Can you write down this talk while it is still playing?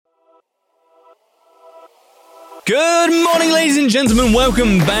Good morning, ladies and gentlemen.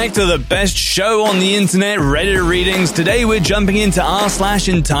 Welcome back to the best show on the internet, Reddit Readings. Today we're jumping into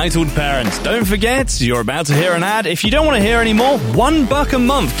r/entitled parents. Don't forget, you're about to hear an ad. If you don't want to hear any more, $1 a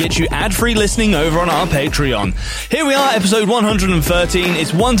month gets you ad-free listening over on our Patreon. Here we are, episode 113.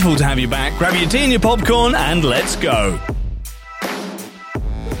 It's wonderful to have you back. Grab your tea and your popcorn and let's go.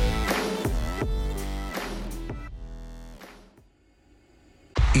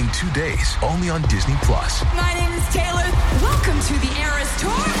 In 2 days, only on Disney+. My name is Taylor. Welcome to the Eras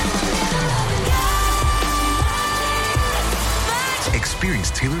Tour. Experience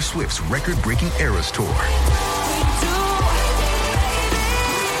Taylor Swift's record-breaking Eras Tour.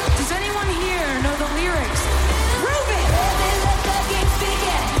 Does anyone here know the lyrics? Ruben!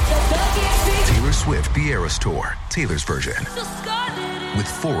 Taylor Swift The Eras Tour, Taylor's version. With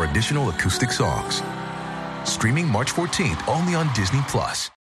 4 additional acoustic songs. Streaming March 14th, only on Disney+.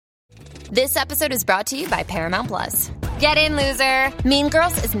 This episode is brought to you by Paramount Plus. Get in, loser! Mean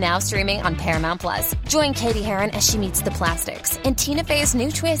Girls is now streaming on Paramount Plus. Join Katie Heron as she meets the plastics in Tina Fey's new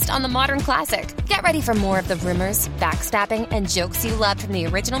twist on the modern classic. Get ready for more of the rumors, backstabbing, and jokes you loved from the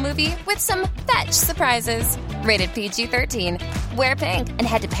original movie with some fetch surprises. Rated PG-13. Wear pink and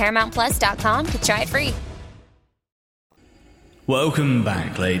head to ParamountPlus.com to try it free. Welcome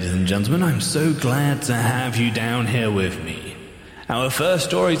back, ladies and gentlemen. I'm so glad to have you down here with me. Our first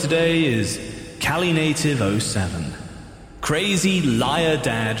story today is Cali Native 07. Crazy liar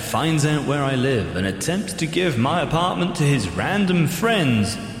dad finds out where I live and attempts to give my apartment to his random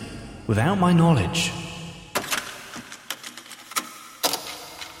friends without my knowledge.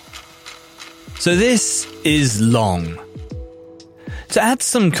 So this is long. To add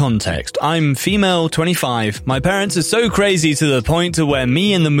some context, I'm female, 25. My parents are so crazy to the point to where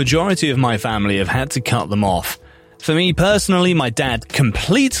me and the majority of my family have had to cut them off. For me personally, my dad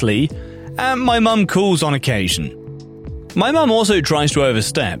completely, and my mum calls on occasion. My mum also tries to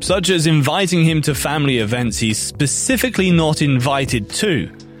overstep, such as inviting him to family events he's specifically not invited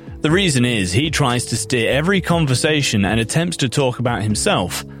to. The reason is he tries to steer every conversation and attempts to talk about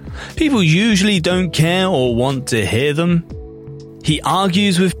himself. People usually don't care or want to hear them. He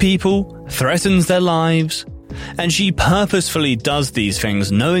argues with people, threatens their lives, and she purposefully does these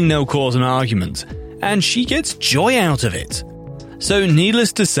things knowing they'll cause an argument. And she gets joy out of it. So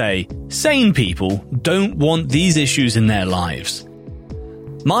needless to say, sane people don't want these issues in their lives.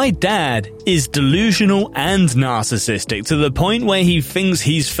 My dad is delusional and narcissistic to the point where he thinks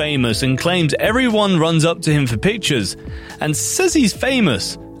he's famous and claims everyone runs up to him for pictures and says he's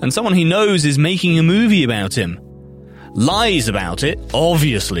famous and someone he knows is making a movie about him. Lies about it,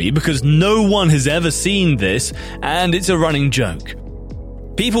 obviously, because no one has ever seen this and it's a running joke.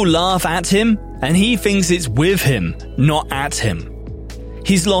 People laugh at him, and he thinks it's with him, not at him.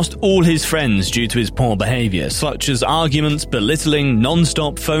 He's lost all his friends due to his poor behavior, such as arguments, belittling,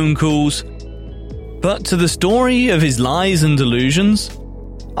 non-stop phone calls. But to the story of his lies and delusions,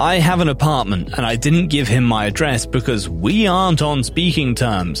 I have an apartment and I didn't give him my address because we aren't on speaking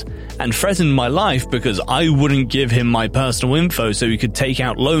terms, and threatened my life because I wouldn't give him my personal info so he could take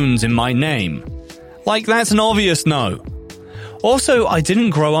out loans in my name. Like, that's an obvious no. Also, I didn't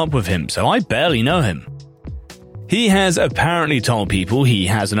grow up with him, so I barely know him. He has apparently told people he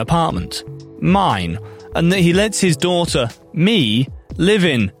has an apartment, mine, and that he lets his daughter, me, live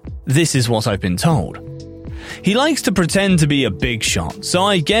in. This is what I've been told. He likes to pretend to be a big shot, so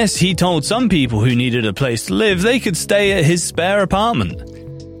I guess he told some people who needed a place to live they could stay at his spare apartment.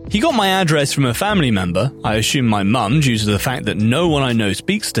 He got my address from a family member, I assume my mum, due to the fact that no one I know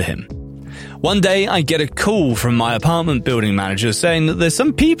speaks to him. One day, I get a call from my apartment building manager saying that there's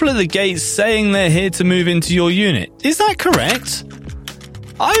some people at the gates saying they're here to move into your unit. Is that correct?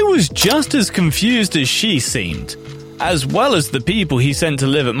 I was just as confused as she seemed, as well as the people he sent to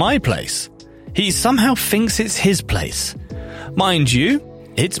live at my place. He somehow thinks it's his place. Mind you,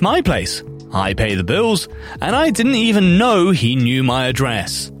 it's my place. I pay the bills, and I didn't even know he knew my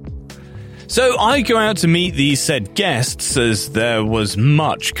address. So I go out to meet these said guests as there was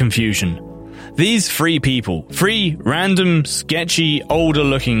much confusion. These 3 people, 3 random, sketchy,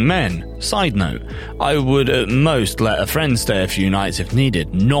 older-looking men. Side note, I would at most let a friend stay a few nights if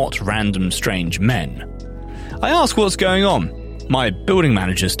needed, not random strange men. I ask what's going on. My building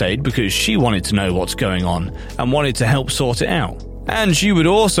manager stayed because she wanted to know what's going on and wanted to help sort it out. And she would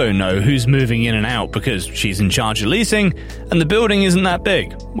also know who's moving in and out because she's in charge of leasing and the building isn't that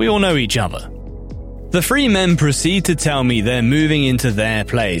big. We all know each other. The 3 men proceed to tell me they're moving into their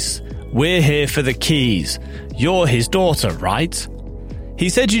place. We're here for the keys. You're his daughter, right? He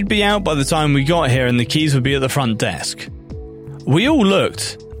said you'd be out by the time we got here and the keys would be at the front desk. We all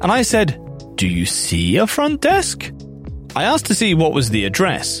looked, and I said, Do you see a front desk? I asked to see what was the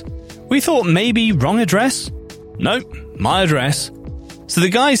address. We thought maybe wrong address? Nope, my address. So the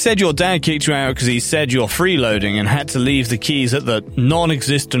guy said your dad kicked you out because he said you're freeloading and had to leave the keys at the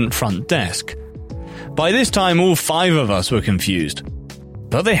non-existent front desk. By this time, all 5 of us were confused.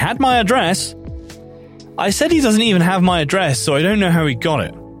 But they had my address. I said he doesn't even have my address, so I don't know how he got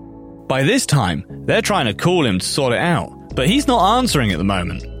it. By this time, they're trying to call him to sort it out, but he's not answering at the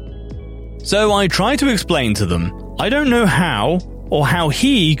moment. So I tried to explain to them, I don't know how or how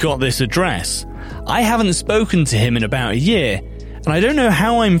he got this address. I haven't spoken to him in about a year, and I don't know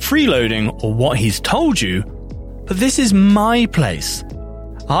how I'm freeloading or what he's told you, but this is my place.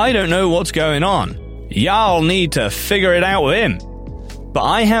 I don't know what's going on. Y'all need to figure it out with him. But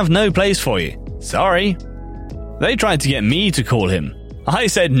I have no place for you. Sorry. They tried to get me to call him. I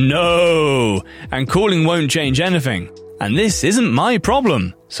said no, and calling won't change anything. And this isn't my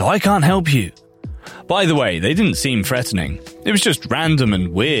problem, so I can't help you. By the way, they didn't seem threatening. It was just random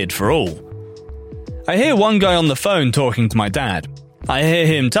and weird for all. I hear one guy on the phone talking to my dad. I hear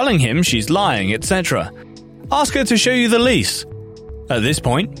him telling him she's lying, etc. Ask her to show you the lease. At this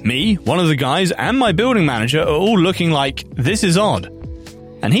point, me, one of the guys, and my building manager are all looking like, this is odd.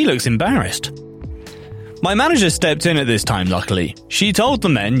 And he looks embarrassed. My manager stepped in at this time, luckily. She told the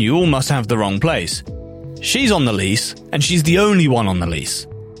men you all must have the wrong place. She's on the lease, and she's the only one on the lease.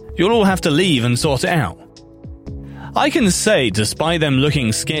 You'll all have to leave and sort it out. I can say, despite them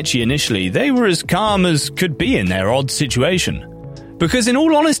looking sketchy initially, they were as calm as could be in their odd situation. Because in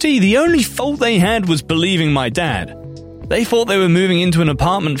all honesty, the only fault they had was believing my dad. They thought they were moving into an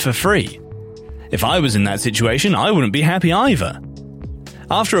apartment for free. If I was in that situation, I wouldn't be happy either.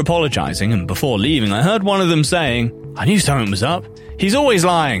 After apologizing and before leaving, I heard one of them saying, I knew something was up. He's always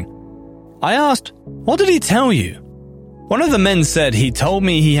lying. I asked, what did he tell you? One of the men said he told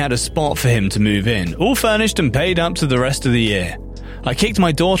me he had a spot for him to move in, all furnished and paid up to the rest of the year. I kicked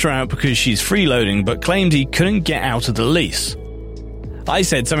my daughter out because she's freeloading, but claimed he couldn't get out of the lease. I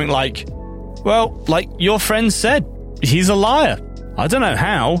said something like, well, like your friend said, he's a liar. I don't know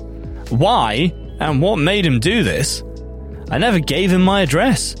how, why, and what made him do this. I never gave him my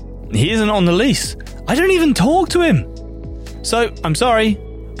address. He isn't on the lease. I don't even talk to him. So, I'm sorry,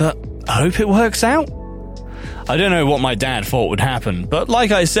 but I hope it works out. I don't know what my dad thought would happen, but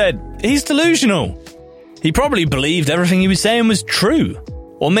like I said, he's delusional. He probably believed everything he was saying was true.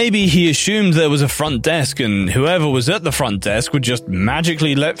 Or maybe he assumed there was a front desk and whoever was at the front desk would just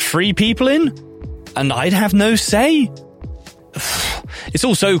magically let 3 people in? And I'd have no say? It's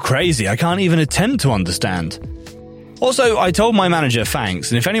all so crazy, I can't even attempt to understand. Also, I told my manager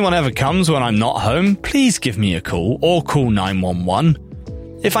thanks, and if anyone ever comes when I'm not home, please give me a call or call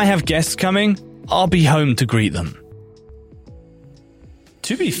 911. If I have guests coming, I'll be home to greet them.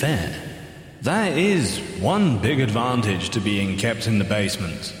 To be fair, that is one big advantage to being kept in the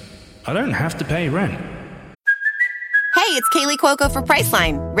basement. I don't have to pay rent. Hey, it's Kaylee Cuoco for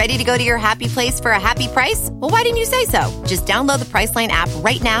Priceline. Ready to go to your happy place for a happy price? Well, why didn't you say so? Just download the Priceline app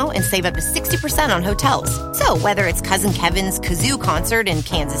right now and save up to 60% on hotels. So whether it's Cousin Kevin's Kazoo Concert in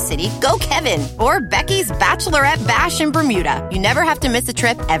Kansas City, go Kevin, or Becky's Bachelorette Bash in Bermuda, you never have to miss a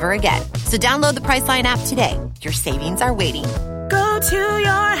trip ever again. So download the Priceline app today. Your savings are waiting. Go to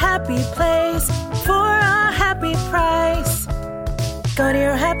your happy place for a happy price. Go to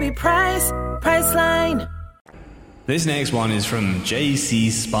your happy price, Priceline. This next one is from JC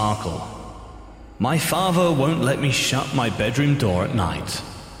Sparkle. My father won't let me shut my bedroom door at night.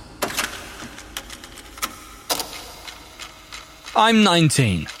 I'm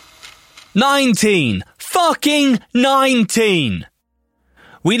 19. 19! Fucking 19!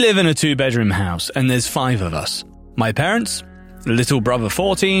 We live in a 2-bedroom house and there's 5 of us. My parents, little brother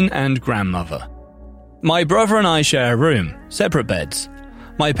 14 and grandmother. My brother and I share a room, separate beds.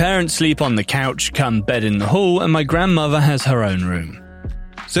 My parents sleep on the couch, come bed in the hall, and my grandmother has her own room.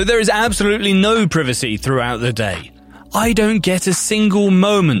 So there is absolutely no privacy throughout the day. I don't get a single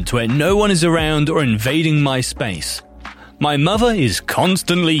moment where no one is around or invading my space. My mother is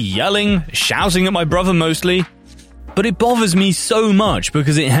constantly yelling, shouting at my brother mostly, but it bothers me so much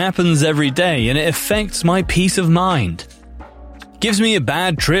because it happens every day and it affects my peace of mind. Gives me a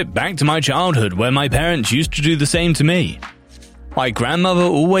bad trip back to my childhood where my parents used to do the same to me. My grandmother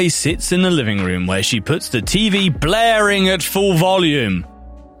always sits in the living room where she puts the TV blaring at full volume.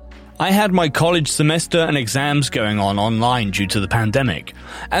 I had my college semester and exams going on online due to the pandemic,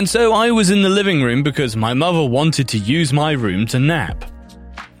 and so I was in the living room because my mother wanted to use my room to nap.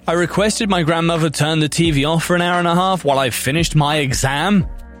 I requested my grandmother turn the TV off for an hour and a half while I finished my exam.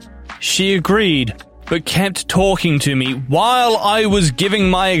 She agreed, but kept talking to me while I was giving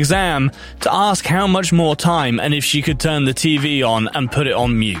my exam to ask how much more time and if she could turn the TV on and put it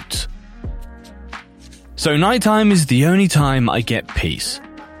on mute. So nighttime is the only time I get peace.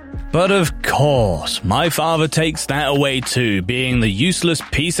 But of course, my father takes that away too, being the useless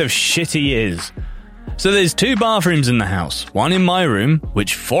piece of shit he is. So there's 2 bathrooms in the house, one in my room,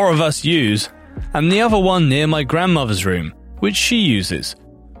 which 4 of us use, and the other one near my grandmother's room, which she uses.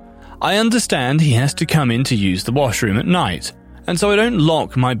 I understand he has to come in to use the washroom at night, and so I don't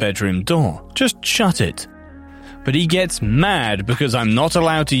lock my bedroom door, just shut it. But he gets mad because I'm not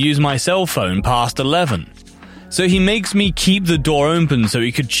allowed to use my cell phone past 11. So he makes me keep the door open so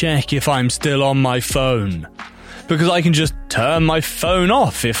he could check if I'm still on my phone. Because I can just turn my phone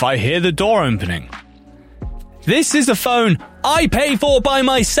off if I hear the door opening. This is a phone I pay for by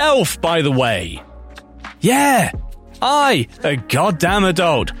myself, by the way. Yeah, I, a goddamn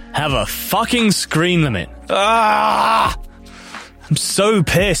adult, have a fucking screen limit. Ah! I'm so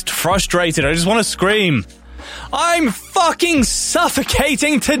pissed, frustrated, I just want to scream. I'm fucking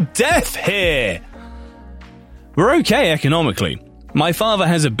suffocating to death here! We're okay economically. My father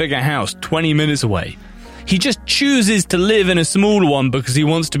has a bigger house 20 minutes away. He just chooses to live in a smaller one because he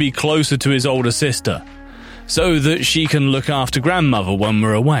wants to be closer to his older sister, so that she can look after grandmother when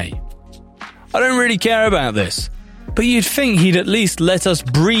we're away. I don't really care about this, but you'd think he'd at least let us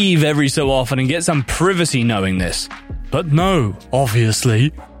breathe every so often and get some privacy knowing this. But no,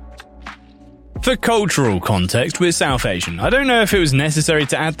 obviously. For cultural context, we're South Asian. I don't know if it was necessary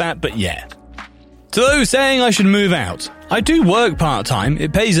to add that, but yeah. To those saying I should move out, I do work part-time.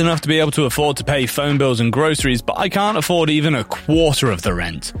 It pays enough to be able to afford to pay phone bills and groceries, but I can't afford even a quarter of the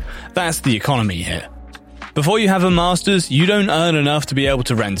rent. That's the economy here. Before you have a master's, you don't earn enough to be able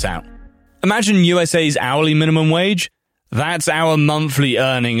to rent out. Imagine USA's hourly minimum wage. That's our monthly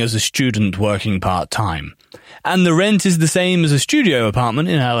earning as a student working part-time. And the rent is the same as a studio apartment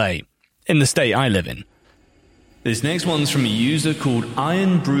in LA, in the state I live in. This next one's from a user called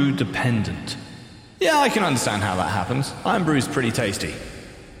Iron Brew Dependent. Yeah, I can understand how that happens. Iron Brew's pretty tasty.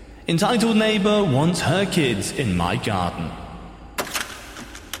 Entitled neighbor wants her kids in my garden.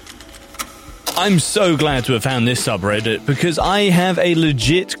 I'm so glad to have found this subreddit because I have a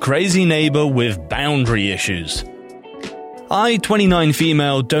legit crazy neighbor with boundary issues. I, 29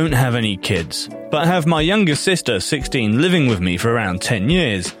 female, don't have any kids, but have my younger sister, 16, living with me for around 10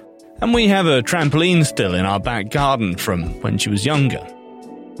 years, and we have a trampoline still in our back garden from when she was younger.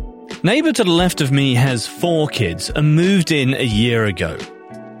 Neighbour to the left of me has 4 kids and moved in a year ago.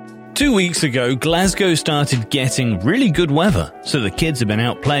 2 weeks ago, Glasgow started getting really good weather, so the kids have been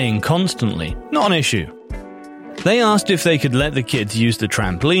out playing constantly. Not an issue. They asked if they could let the kids use the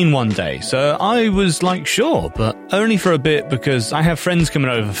trampoline one day, so I was like, sure, but only for a bit because I have friends coming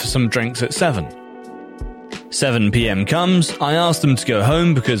over for some drinks at 7. 7 p.m. comes, I ask them to go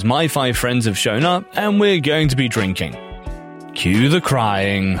home because my 5 friends have shown up and we're going to be drinking. Cue the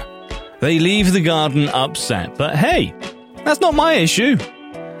crying. They leave the garden upset, but hey, that's not my issue.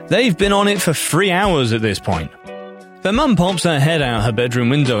 They've been on it for 3 hours at this point. Their mum pops her head out her bedroom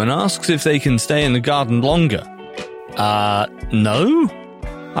window and asks if they can stay in the garden longer. No?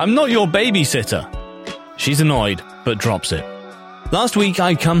 I'm not your babysitter. She's annoyed, but drops it. Last week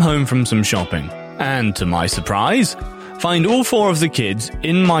I come home from some shopping, and to my surprise, find all 4 of the kids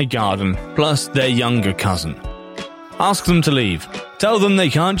in my garden, plus their younger cousin. Ask them to leave. Tell them they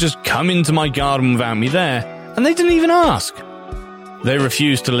can't just come into my garden without me there, and they didn't even ask. They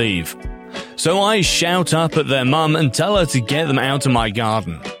refuse to leave. So I shout up at their mum and tell her to get them out of my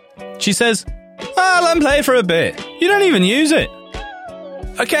garden. She says, let them play for a bit. You don't even use it.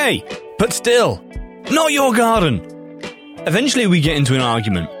 Okay, but still, not your garden. Eventually we get into an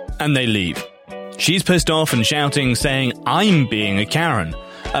argument, and they leave. She's pissed off and shouting, saying I'm being a Karen,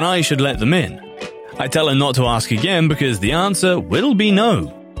 and I should let them in. I tell her not to ask again because the answer will be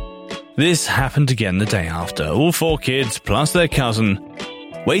no. This happened again the day after, all 4 kids plus their cousin,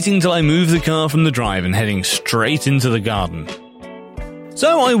 waiting till I move the car from the drive and heading straight into the garden.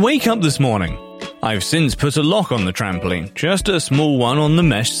 So I wake up this morning. I've since put a lock on the trampoline, just a small one on the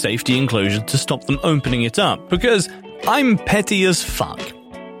mesh safety enclosure to stop them opening it up, because I'm petty as fuck.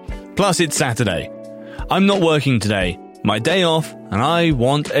 Plus it's Saturday. I'm not working today, my day off, and I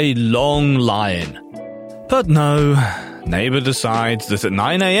want a long lie-in. But no, neighbour decides that at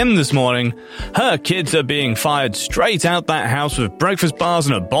 9 a.m. this morning, her kids are being fired straight out that house with breakfast bars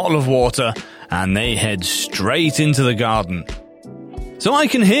and a bottle of water, and they head straight into the garden. So I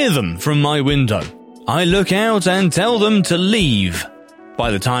can hear them from my window. I look out and tell them to leave. By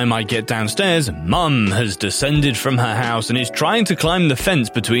the time I get downstairs, Mum has descended from her house and is trying to climb the fence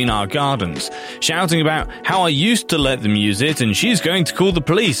between our gardens, shouting about how I used to let them use it and she's going to call the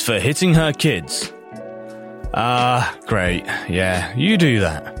police for hitting her kids. Great. Yeah, you do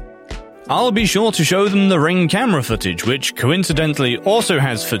that. I'll be sure to show them the Ring camera footage, which coincidentally also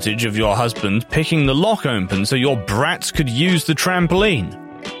has footage of your husband picking the lock open so your brats could use the trampoline.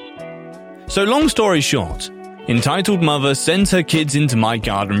 So long story short, entitled mother sends her kids into my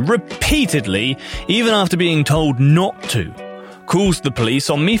garden repeatedly, even after being told not to, calls the police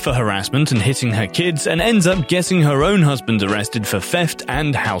on me for harassment and hitting her kids, and ends up getting her own husband arrested for theft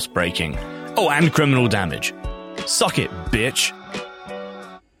and housebreaking. Oh, and criminal damage. Suck it, bitch.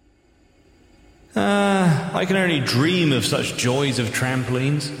 I can only dream of such joys of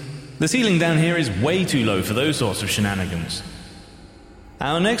trampolines. The ceiling down here is way too low for those sorts of shenanigans.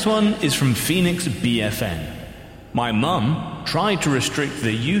 Our next one is from Phoenix BFN. My mum tried to restrict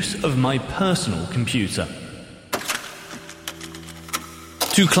the use of my personal computer.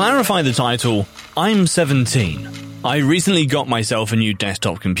 To clarify the title, I'm 17. I recently got myself a new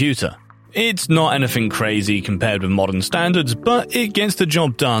desktop computer. It's not anything crazy compared with modern standards, but it gets the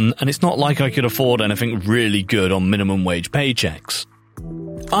job done, and it's not like I could afford anything really good on minimum wage paychecks.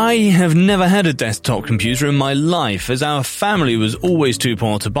 I have never had a desktop computer in my life, as our family was always too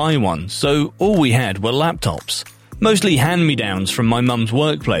poor to buy one, so all we had were laptops. Mostly hand-me-downs from my mum's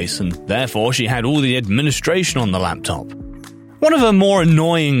workplace, and therefore she had all the administration on the laptop. One of her more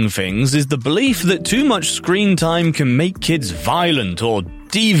annoying things is the belief that too much screen time can make kids violent or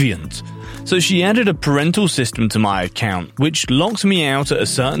deviant, so she added a parental system to my account, which locked me out at a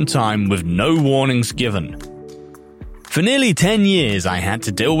certain time with no warnings given. For nearly 10 years I had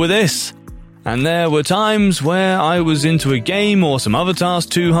to deal with this, and there were times where I was into a game or some other task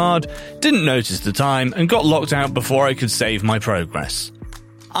too hard, didn't notice the time, and got locked out before I could save my progress.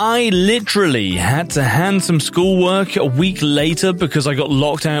 I literally had to hand some schoolwork a week later because I got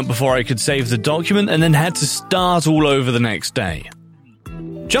locked out before I could save the document, and then had to start all over the next day.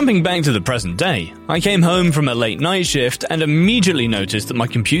 Jumping back to the present day, I came home from a late night shift and immediately noticed that my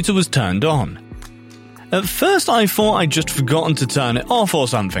computer was turned on. At first I thought I'd just forgotten to turn it off or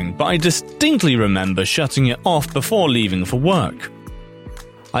something, but I distinctly remember shutting it off before leaving for work.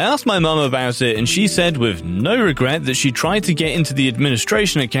 I asked my mum about it, and she said with no regret that she tried to get into the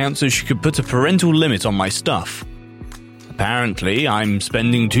administration account so she could put a parental limit on my stuff. Apparently, I'm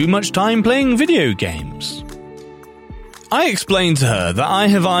spending too much time playing video games. I explained to her that I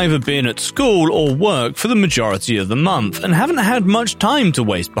have either been at school or work for the majority of the month and haven't had much time to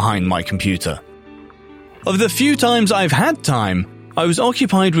waste behind my computer. Of the few times I've had time, I was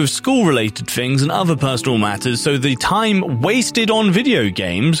occupied with school-related things and other personal matters, so the time wasted on video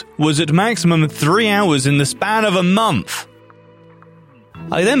games was at maximum 3 hours in the span of a month.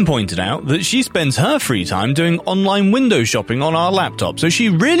 I then pointed out that she spends her free time doing online window shopping on our laptop, so she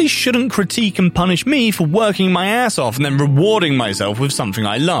really shouldn't critique and punish me for working my ass off and then rewarding myself with something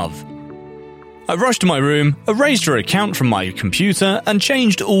I love. I rushed to my room, erased her account from my computer, and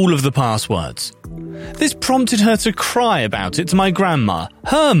changed all of the passwords. This prompted her to cry about it to my grandma,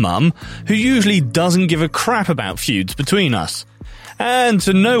 her mum, who usually doesn't give a crap about feuds between us. And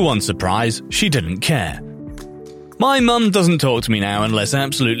to no one's surprise, she didn't care. My mum doesn't talk to me now unless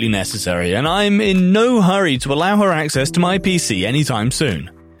absolutely necessary, and I'm in no hurry to allow her access to my PC anytime soon.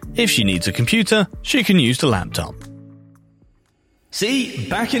 If she needs a computer, she can use the laptop. See,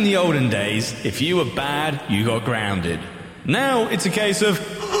 back in the olden days, if you were bad, you got grounded. Now it's a case of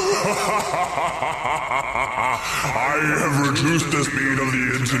I have reduced the speed of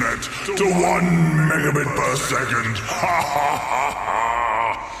the internet to 1 megabit per second.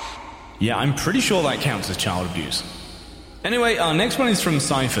 Yeah, I'm pretty sure that counts as child abuse. Anyway, our next one is from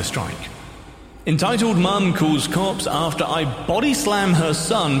Cypher Strike. Entitled Mum Calls Cops After I Body Slam Her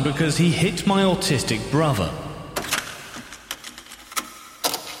Son Because He Hit My Autistic Brother.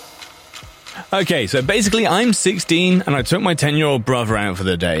 Okay, so basically I'm 16 and I took my 10-year-old brother out for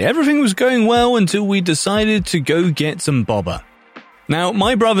the day. Everything was going well until we decided to go get some boba. Now,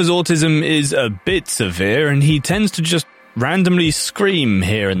 my brother's autism is a bit severe and he tends to just randomly scream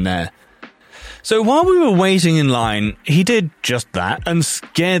here and there. So while we were waiting in line, he did just that and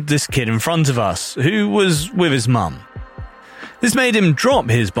scared this kid in front of us, who was with his mum. This made him drop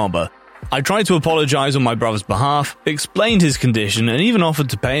his boba. I tried to apologize on my brother's behalf, explained his condition, and even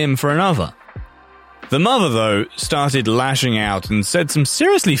offered to pay him for another. The mother, though, started lashing out and said some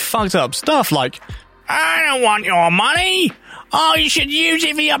seriously fucked up stuff like, "I don't want your money! Oh, you should use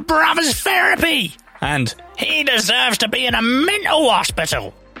it for your brother's therapy!" And, "He deserves to be in a mental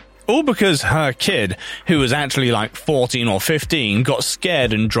hospital!" All because her kid, who was actually like 14 or 15, got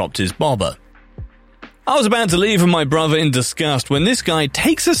scared and dropped his bobber. I was about to leave with my brother in disgust when this guy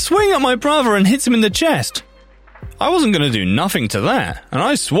takes a swing at my brother and hits him in the chest. I wasn't going to do nothing to that, and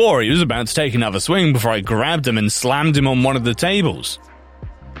I swore he was about to take another swing before I grabbed him and slammed him on one of the tables.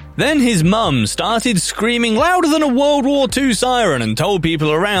 Then his mum started screaming louder than a World War II siren and told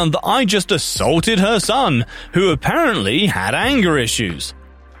people around that I just assaulted her son, who apparently had anger issues.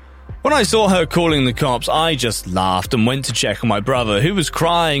 When I saw her calling the cops, I just laughed and went to check on my brother, who was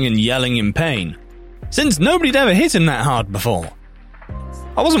crying and yelling in pain, since nobody'd ever hit him that hard before.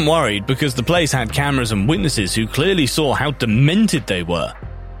 I wasn't worried because the place had cameras and witnesses who clearly saw how demented they were.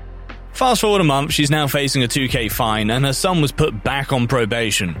 Fast forward a month, she's now facing a $2,000 fine and her son was put back on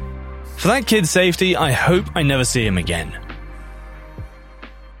probation. For that kid's safety, I hope I never see him again.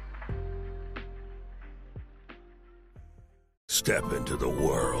 Step into the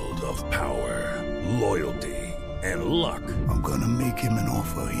world of power, loyalty, and luck. I'm gonna make him an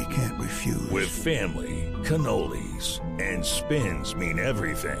offer he can't refuse. With family, cannolis, and spins mean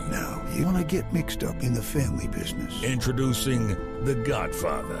everything. Now, you wanna get mixed up in the family business. Introducing The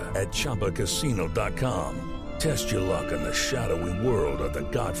Godfather at ChumbaCasino.com. Test your luck in the shadowy world of The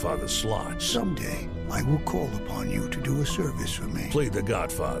Godfather slot. Someday, I will call upon you to do a service for me. Play The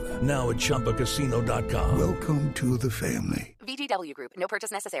Godfather, now at ChumbaCasino.com. Welcome to the family. VGW Group. No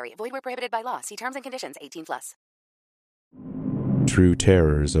purchase necessary. Void where prohibited by law. See terms and conditions. 18+. True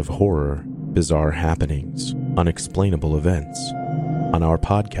terrors of horror, bizarre happenings, unexplainable events. On our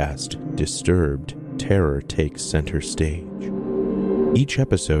podcast, Disturbed, terror takes center stage. Each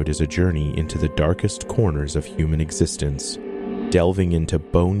episode is a journey into the darkest corners of human existence, delving into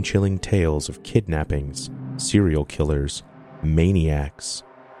bone-chilling tales of kidnappings, serial killers, maniacs,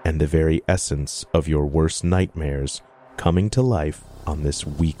 and the very essence of your worst nightmares coming to life on this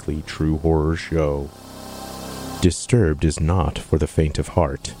weekly true horror show. Disturbed is not for the faint of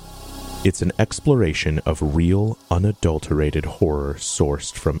heart. It's an exploration of real, unadulterated horror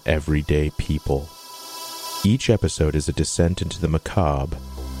sourced from everyday people. Each episode is a descent into the macabre,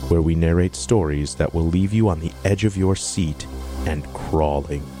 where we narrate stories that will leave you on the edge of your seat and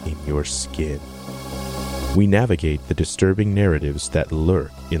crawling in your skin. We navigate the disturbing narratives that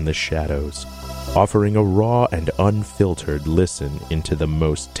lurk in the shadows, offering a raw and unfiltered listen into the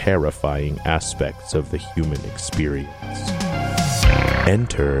most terrifying aspects of the human experience.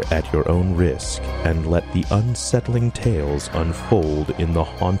 Enter at your own risk and let the unsettling tales unfold in the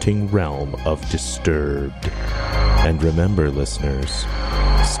haunting realm of Disturbed. And remember, listeners,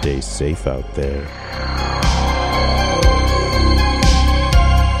 stay safe out there.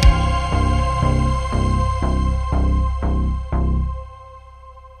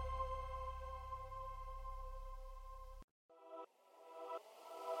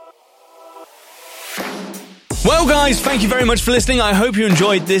 Well guys, thank you very much for listening. I hope you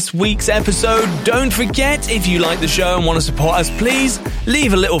enjoyed this week's episode. Don't forget, if you like the show and want to support us, please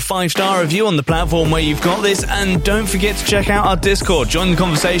leave a little 5-star review on the platform where you've got this, and don't forget to check out our Discord. Join the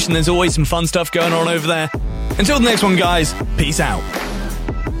conversation, there's always some fun stuff going on over there. Until the next one guys, peace out.